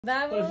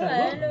बिहान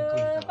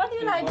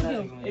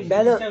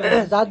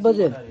 7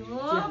 बजे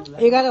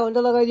 11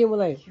 घन्टा लगाइदियो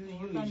मलाई।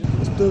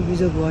 यस्तो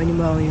बिजोग भयो नि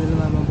म अब यो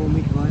बेलामा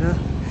भोमिट भएर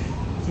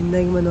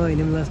जिन्दगीमा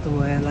नहेर्ने मलाई जस्तो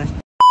भयो लास्ट।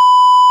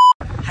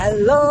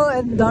 हेलो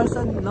एन्ड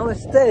दर्शन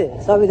नमस्ते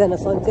सबैजना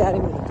सन्चै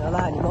आराम हुनुहुन्छ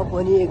होला। अनि म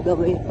पनि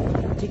एकदमै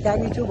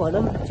ठिकठाकै छु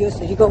भनौँ। त्यो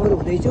रिकभर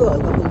हुँदैछु,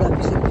 हल्का फुल्का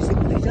बिसेक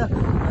हुँदैछ।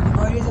 अनि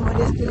अहिले चाहिँ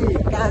मैले यस्तै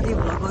कहाँदेखि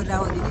भ्लग गरेर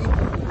आउँदै कि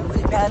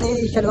मैले बिहानै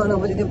स्टार्ट गर्नु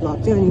पर्यो त्यो भ्लग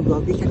चाहिँ। अनि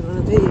भ्लग स्टार्ट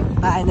गर्नु चाहिँ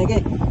पाएन क्या,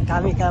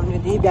 कामले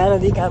दिएँ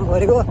बिहानदेखि काम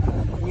गरेको।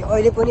 अनि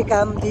अहिले पनि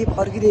कामदेखि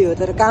फर्किँदै हो,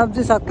 तर काम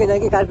चाहिँ सकेन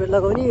कि कार्पेट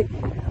लगाउने।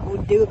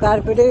 उड्डेको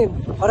कार्पेटै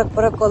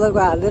फरक कलरको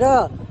हालेर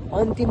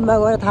अन्तिममा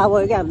गएर थाहा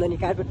भयो कि हाम्रो नि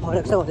कार्पेट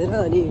फरक छ भनेर।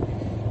 अनि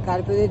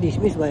कार्पेटै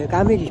डिसमिस भयो,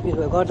 कामै डिसमिस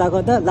भयो।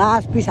 गर्दा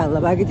लास्ट पिस हाल्न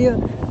बाँकी थियो।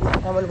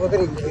 सामान बोकेर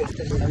हिँड्दै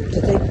यस्तो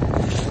चाहिँ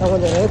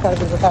सामानहरू है,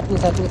 कार्पेटको काट्ने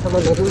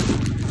सामानहरू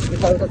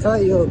यताउता छ।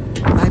 यो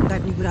पाइप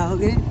काट्ने कुरा हो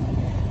कि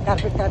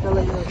कार्पेट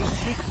काट्नलाई यो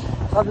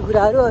सबै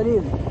कुराहरू। अनि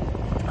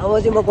अब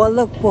चाहिँ म बल्ल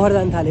पोखरा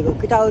जानु थालेको।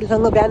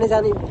 केटाहरूसँग बिहानै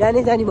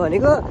जाने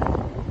भनेको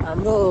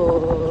हाम्रो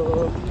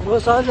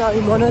रोशन अनि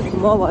मनोज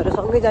म भएर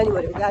सँगै जाने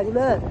भनेको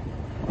गाडीमा।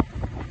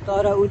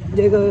 तर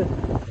उठेको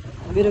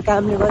मेरो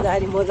कामले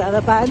गर्दाखेरि म जान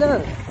पाएन।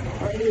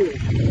 अनि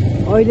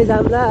अहिले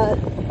जाँदा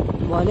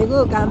भनेको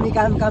कामै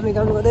काम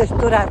गर्दा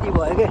यस्तो राति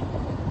भयो क्या,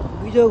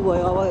 बिजोग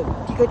भयो। अब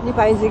टिकट नि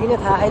पाइन्छ कि नै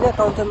थाहा छैन,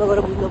 काउन्टरमा गएर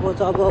बुझ्नु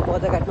पर्छ। अब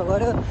बजारघाटमा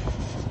गएर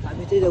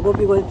हामी चाहिँ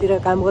गोपीगञ्जतिर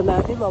काम गर्न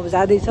आएको थियौँ, अब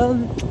जाँदैछौँ।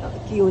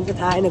 के हुन्छ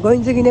थाहा छैन,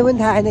 गइन्छ कि नै पनि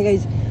थाहा छैन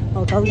गाइस।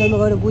 अब काउन्टरमा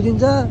गएर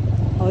बुझिन्छ।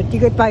 अब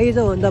टिकट पाइन्छ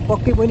भन्दा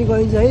पक्कै पनि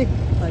गइन्छ है।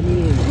 अनि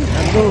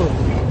हाम्रो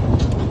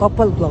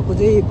कपाल भ्लगको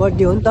चाहिँ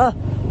बर्थडे हो नि त,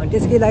 अनि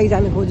त्यसकै लागि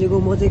जानु खोजेको।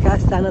 म चाहिँ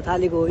खास जान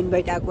थालेको हो,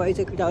 इन्भाइट आएको आएछ,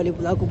 केटाहरूले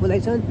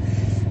बोलाइछन्।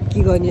 के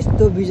गर्ने,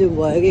 यस्तो बिजोग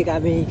भयो कि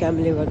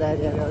कामले गर्दा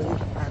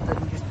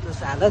यस्तो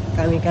हालत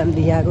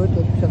कामदेखि आएको।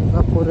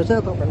 त्यो फोरो छ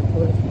कपाल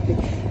फोरो।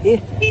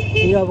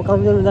 यो अब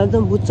काउन्टरमा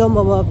जान्छौँ, बुझ्छौँ।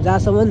 अब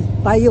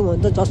जहाँसम्म पाइयो भने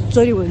त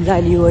जसरी भने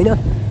जाने हो होइन,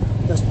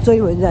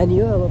 जसरी भने जाने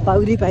हो। अब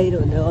पाइरह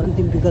भने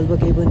अन्तिम विकल्प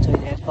केही पनि छैन,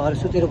 घर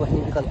सुतेर बस्ने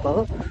विकल्प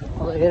हो।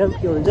 अब हेरौँ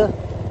के हुन्छ।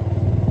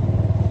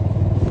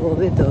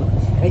 अब त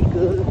गाईको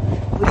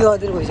पुरै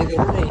अधेर भइसक्यो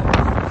नि।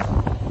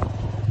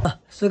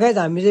 सो गाइज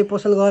हामी चाहिँ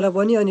पसल गएर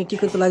पनि अनि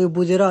टिकटको लागि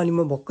बुझेर अनि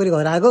म भर्खरै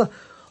घर आएको।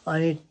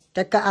 अनि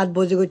ट्याक्क 8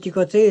 बजेको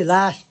टिकट चाहिँ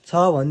लास्ट छ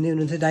भन्दै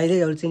हुनुहुन्थ्यो दाइले,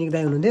 एउटा चिनिक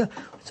दाइ हुनुहुन्थ्यो।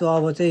 सो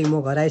अब चाहिँ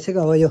म घर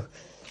आइसक्यो। अब यो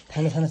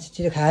खाना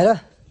छिटो खाएर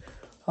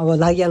अब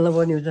लागिहाल्नु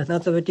पर्ने हुन्छ,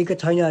 नत्र टिकट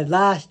छैन।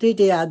 लास्टै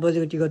त्यही 8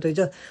 बजेको टिकट रहेछ,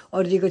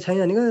 अरू टिकट छैन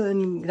भनेको।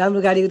 अनि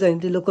राम्रो गाडीको त होइन,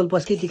 त्यो लोकल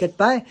बसकै टिकट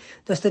पाएँ।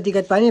 जस्तो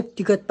टिकट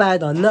पाएँ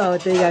धन्न। अब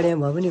त्यही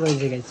गाडीमा भए पनि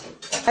गइसकेको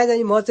छु।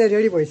 अनि म चाहिँ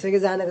रेडी भइसक्यो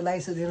जानको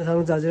लागि। सो दिन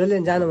सक्नुहुन्छ हजुरहरूले।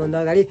 अनि जानुभन्दा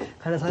अगाडि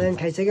खाना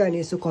खाइसक्यो। अनि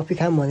यसो कफी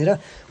खाऊँ भनेर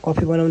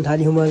कफी बनाउनु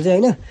थाल्यो मैले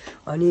चाहिँ होइन।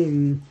 अनि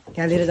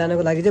त्यहाँ लिएर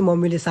जानको लागि चाहिँ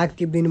मम्मीले साग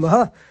टिपिदिनु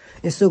भयो।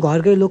 यसो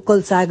घरकै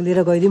लोकल साग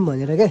लिएर गइदिउँ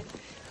भनेर क्या,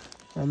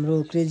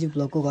 हाम्रो क्रेजी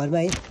भ्लगको घरमा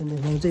है।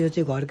 यो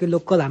चाहिँ घरकै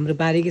लोकल हाम्रो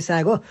बारीकै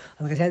साग हो,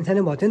 हल्का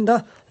सानो भएको थियो नि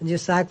त। अनि यो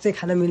साग चाहिँ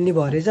खाना मिल्ने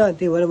भयो रहेछ,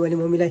 त्यही भएर मैले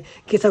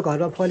मम्मीलाई के छ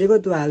घरमा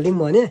फलेको त्यो हालिदिउँ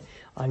भने।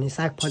 अनि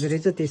साग फल्यो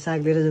रहेछ, त्यही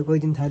साग लिएर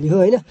गइदिनु थाल्यो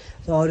होइन।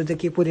 अरू त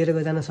के पो लिएर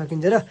जान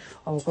सकिन्छ र।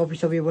 अब कफी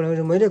सबै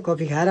बनाउँछु मैले,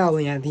 कफी खाएर अब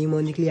यहाँदेखि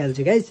म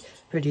निक्लिहाल्छु गाइज,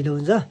 फेरि ढिलो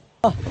हुन्छ।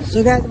 सो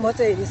गाइज म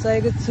चाहिँ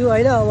हिँडिसकेको छु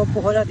होइन, अब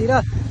पोखरातिर।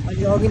 अनि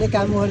अघि नै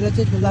काम गरेर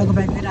चाहिँ ठुलाको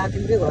बाइक लिएर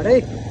आएको थिएँ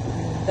घरै।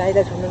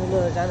 दाइलाई छोड्नु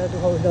जान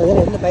दुखाउँछ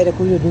होइन, बाहिर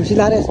कुहिरो ढुसी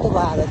लाएर यस्तो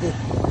भयो हालत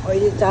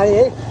अहिले चाँडै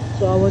है।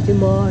 सो अब चाहिँ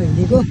म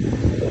हिँडेको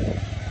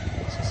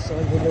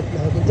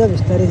सकिन्छ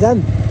बिस्तारै जाम।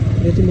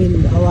 यो चाहिँ मेन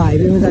अब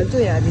हाइवेमा जान्छु।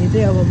 यहाँदेखि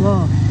चाहिँ अब म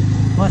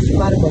बस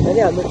पार्क भन्दा नि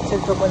हाम्रो टिसेल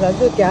चोकमा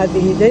जान्छु।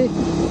 त्यहाँदेखि चाहिँ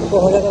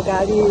पोखराको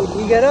गाडी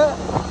लिएर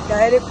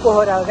डाइरेक्ट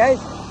पोखरा हो गाइस।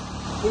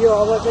 यो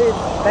अब चाहिँ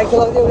बाइक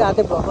चलाउँदै एउटा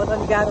हातै भ्लगमा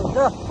जानु गाह्रो हुन्छ।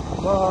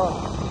 म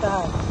उता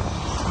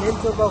मेन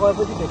चोकमा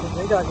गएपछि भेट्नु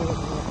है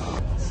अलिकति।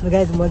 सो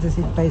गाइस म चाहिँ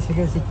सिट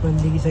पाइसक्यो, सिट पनि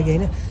देखिसकेँ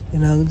होइन।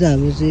 त्यहाँदेखि चाहिँ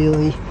हाम्रो चाहिँ यो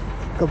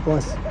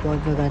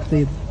बजारघाटको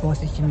यो बस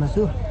स्ट्यान्डमा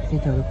छु,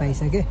 सिटहरू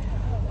पाइसकेँ।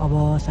 अब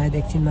सायद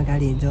एकछिनमा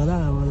गाडी हिँड्छ होला।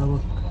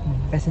 अब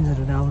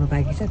पेसेन्जरहरू आउनु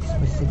बाँकी छ,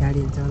 त्यसपछि चाहिँ गाडी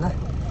हिँड्छ होला।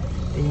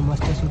 त्यही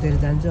मस्त सुतेर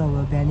जान्छु। अब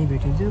बिहानै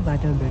भेटिन्छु,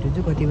 बाटोमा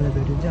भेटिन्छु, कति बेला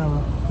भेटिन्छ अब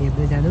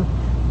हेर्दै जानु,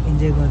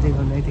 इन्जोय गर्दै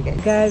गर्नु है। त्यो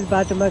गाडी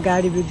बाटोमा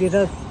गाडी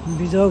बिग्रेर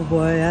बिजोग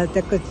भयो यार।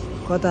 ट्याक्क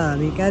कता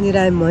हामी कहाँनिर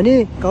आयौँ भने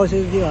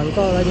कौशलजी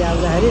हल्का अगाडि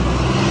आउँदाखेरि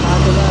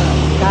बाटोमा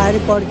गाडी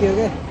पड्कियो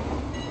क्या।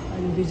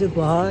 अनि बिजोग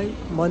भयो,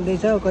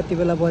 बन्दैछ, कति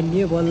बेला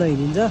बनियो बल्ल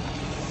हिँडिन्छ।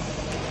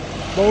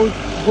 बहुत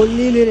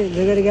गोल्ली लिएर हिँड्छ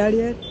गरी गाडी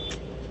यार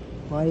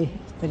भाइ।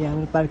 यसरी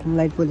हाम्रो पार्किङ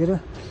लाइट पोलेर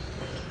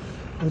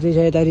उतै छ,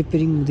 यता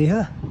रिपेयरिङ हुँदैछ।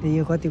 त्यही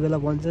यो कति बेला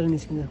बन्छ र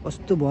निस्किन्छ।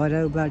 कस्तो भएर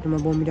बाटोमा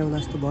बमिट आउँदा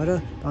जस्तो भएर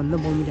धन्न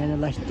बमिट आएन,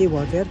 लास्टै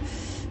भयो यार।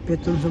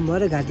 पेट्रोलसम्म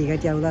भएर घाँटी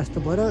आउँदा जस्तो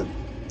भएर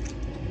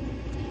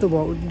यस्तो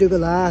भयो, उड्डेको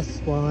लास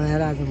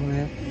भएर आएको म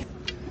यार।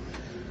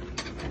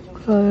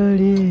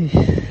 गाडी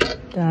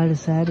टाढो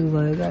साह्रो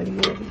भयो गाडी।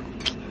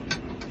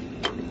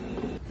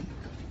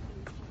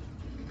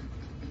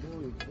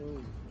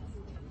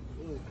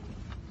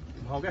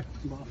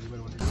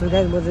 सो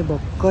गाइस म चाहिँ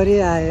भर्खरै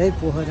आएँ है,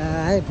 पोखरा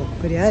आएँ,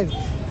 भर्खरै आएँ।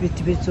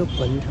 पृथ्वी चोक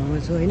भन्ने ठाउँमा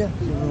छु होइन।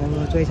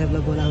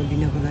 चोइसाबलाई बोलाउनु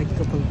दिनको लागि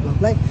कपाल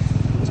ब्लगलाई।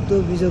 यस्तो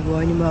बिजोग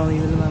भयो नि म आउने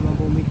बेलामा आमा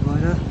भोमिट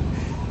भएर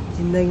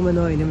जिन्दगीमा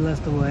नहेर्ने मलाई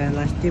जस्तो भयो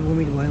लास्टै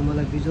भोमिट भयो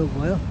मलाई बिजोग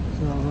भयो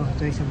सो अब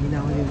जहिसम्म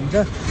आउने हुन्छ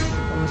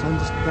अब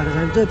सन्तोष गरेर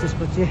जान्छ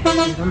त्यसपछि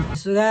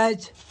सो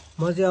गाइज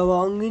म चाहिँ अब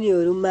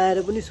अङ्गिनीहरू आएर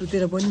पनि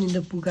सुतेर पनि निन्द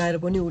पुकाएर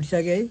पनि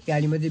उठिसकेँ है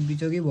गाडीमा चाहिँ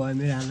बिजोगै भयो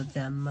मेरो हालत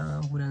चाहिँ आम्मा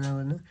कुरा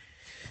नगर्नु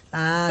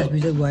लास्ट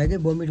बिजोग भयो कि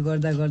भोमिट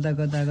गर्दा गर्दा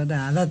गर्दा गर्दा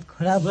हालत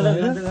खराब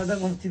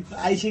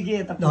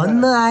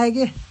धन्न आयो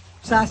कि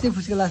सासै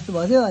फुस्के लाग्छ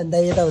भयो अन्त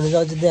यता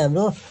हुनुहुन्छ अझै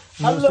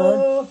हाम्रो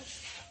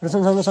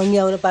रोशनसँग सँगै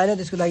आउन पाएन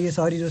त्यसको लागि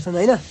सरी रोशन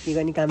होइन के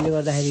गर्ने कामले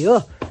गर्दाखेरि हो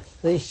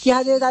के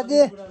खाँदै दाजु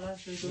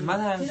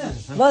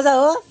मजा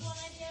हो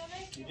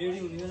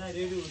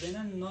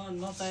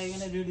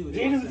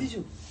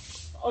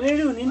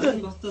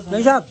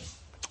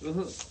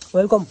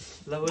वेलकम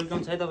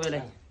छ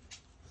तपाईलाई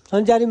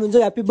सञ्चारी हुन्छ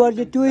ह्याप्पी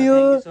बर्थडे टु यु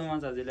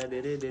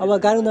अब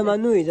गाह्रो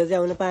नमान्नु हिजो चाहिँ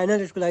आउन पाएन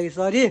त्यसको लागि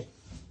सरी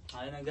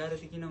होइन गाह्रो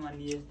चाहिँ किन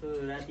मान्ने यस्तो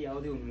राति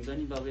आउँदै हुनुहुन्छ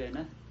नि तपाईँ होइन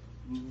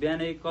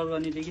बिहानै कल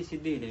गर्नेदेखि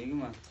सिधै हिँडेको कि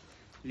म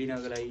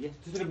लिनको लागि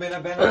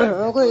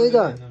यही त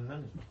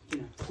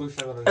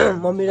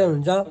मम्मी र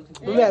हुन्छ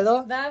बिहान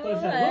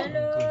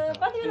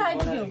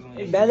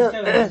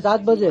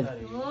 7 बजे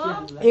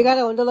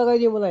 11 घन्टा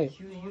लगाइदियो मलाई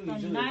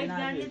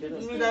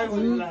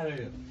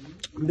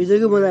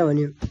बिजोगी बनायो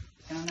भने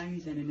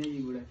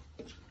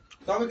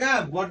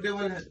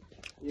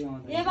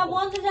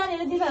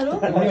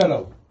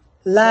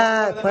ला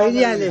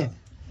खुवाइदिइहाले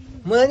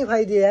मलाई नि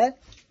खुवाइदिए यार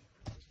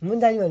मुन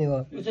जाने भनेको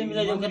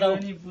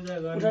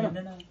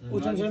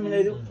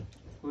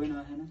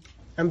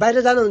हामी बाहिर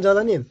जानुहुन्छ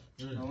होला नि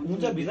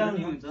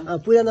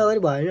पूजा नगरी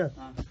भएन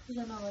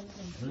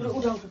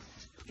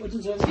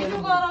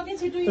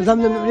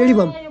रेडी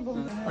भम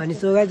अनि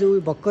सोगा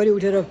चाहिँ भर्खरै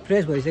उठेर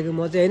फ्रेस भइसक्यो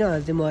म चाहिँ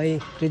होइन चाहिँ म है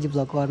क्रेजी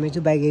भ्लगको घरमै छु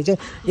बाइक चाहिँ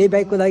यही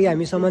बाइकको लागि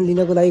हामी सामान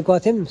लिनको लागि गएको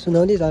थियौँ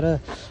सुनाउँदै तर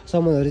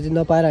सामानहरू चाहिँ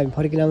नपाएर हामी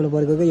फर्किलाउनु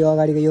परेको कि यो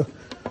अगाडिको यो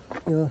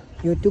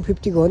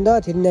 250 को हो नि त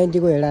 390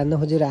 को हाल्न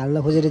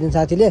खोजेर दिन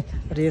साथीले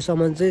र यो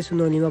सामान चाहिँ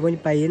सुनाउनेमा पनि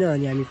पाइएन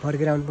अनि हामी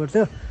फर्केर आउनु पर्छ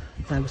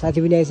हाम्रो साथी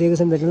पनि आइसकेको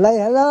छ भेट्नलाई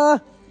हेलो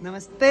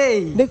नमस्ते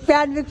बिग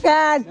फ्यान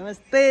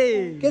नमस्ते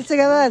के छ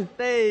खबर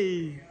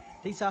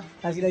ठीक छ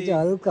आजकल चाहिँ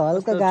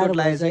हल्का गाह्रो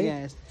भएछ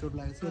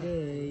अरे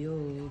यो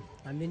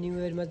हामीले न्यू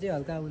इयरमा चाहिँ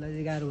हल्का उसलाई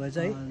चाहिँ गाह्रो भएछ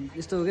है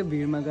यस्तो हो कि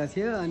भिडमा गएको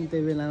थियो अनि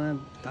त्यही बेलामा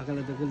धकल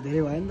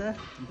धेरै भयो नि त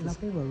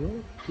लफै भयो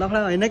लफडा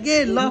होइन कि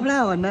लफडा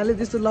भन्नाले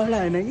त्यस्तो लफडा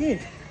होइन कि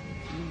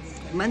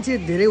मान्छे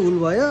धेरै हुल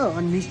भयो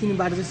अनि निस्किने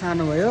बाटो चाहिँ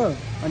सानो भयो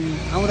अनि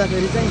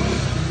आउँदाखेरि चाहिँ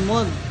म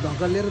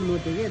धकलेर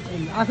लोटेँ कि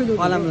आफै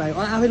कलम लाग्यो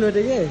आफै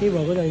लोटेँ कि केही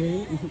भएको छैन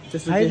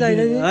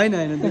होइन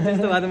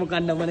त्यस्तो भए त म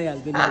काण्ड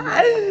बनाइहाल्थेँ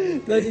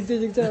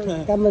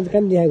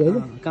काम दिएको होइन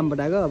कामबाट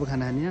आएको अब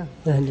खाना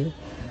खाने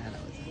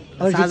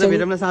साँझ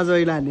भेटौँ न साँझ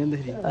अहिले हान्ने नि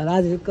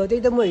राजको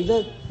त्यही त म हिजो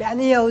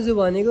बिहानै आउँछु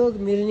भनेको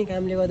मेरो नि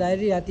कामले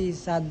गर्दाखेरि राति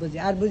 7 बजी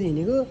 8 बजी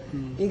हिँडेको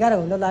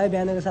 11 घन्टा लाग्यो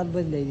बिहानको 7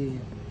 बजी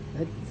ल्याइदियो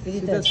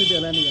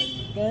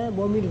कहाँ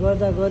भोमिट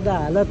गर्दा गर्दा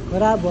हालत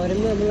खराब भएर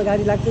मेरो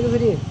गाडी लाग्छ कि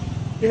फेरि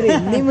त्यो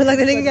हिँड्नै मन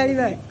लाग्दैन कि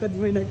गाडीमा कति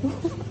महिनाको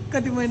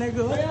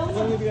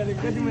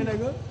 2-3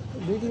 महिनाको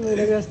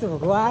जस्तो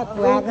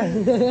भएको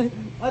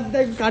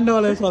अझै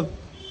काण्डवाला सब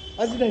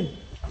अझै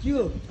के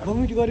हो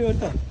भोमिट गर्यो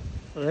त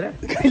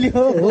कहिले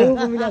हो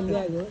भोमिट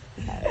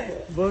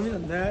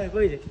भन्दा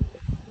कहिले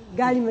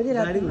गाडीमा चाहिँ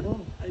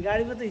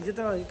गाडीमा त हिजो त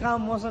कहाँ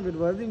मसँग भेट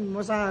भयो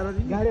मसँग आएर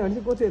गाडी भने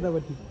चाहिँ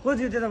को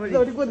थियो यतापट्टि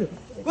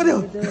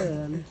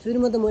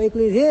सुरुमा त म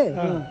एक्लै थिएँ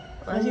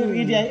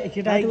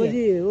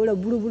एउटा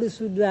बुढो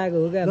सुध आएको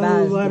हो क्या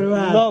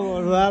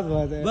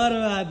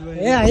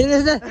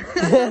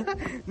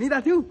निदा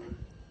थियो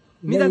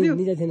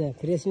निदा थिएन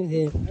फ्रेसमै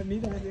थिएँ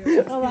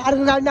अब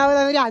अर्को गाडी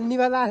नआउँदा फेरि हान्ने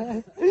वाला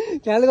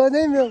ख्याल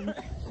गर्दै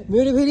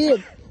मेरो फेरि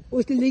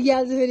उसले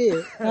लिगिहाल्छ फेरि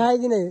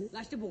आइदिन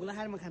लास्टै भोक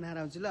लगाएर म खाना खाएर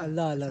आउँछु ल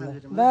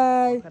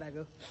बाई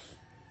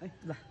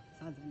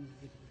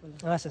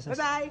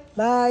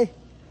बाई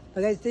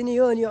गाइस त्यही नै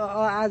हो अनि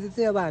आज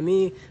चाहिँ अब हामी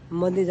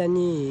मन्दिर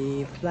जाने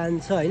प्लान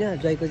छ होइन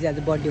जयको चाहिँ आज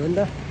बर्थडे हो नि त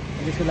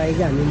त्यसको लागि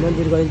चाहिँ हामी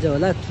मन्दिर गइन्छ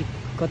होला कि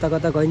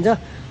कता गइन्छ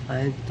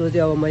त्यो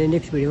चाहिँ अब मैले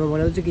नेक्स्ट भिडियोमा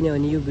बनाउँछु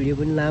किनभने यो भिडियो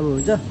पनि लामो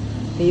हुन्छ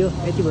त्यही हो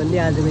यति भन्दै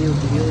आजको यो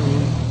भिडियो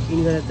इन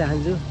गर्न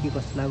चाहन्छु के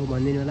कस्तो लाग्यो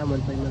भनिदिनु होला मन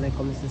पनि मलाई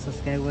कमेन्टमा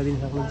सब्सक्राइब गरिदिनु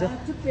सक्नुहुन्छ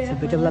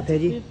भेटौँला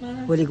फेरि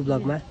भोलिको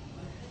ब्लगमा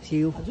C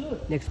you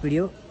next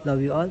video love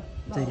you all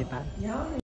Jay Nepal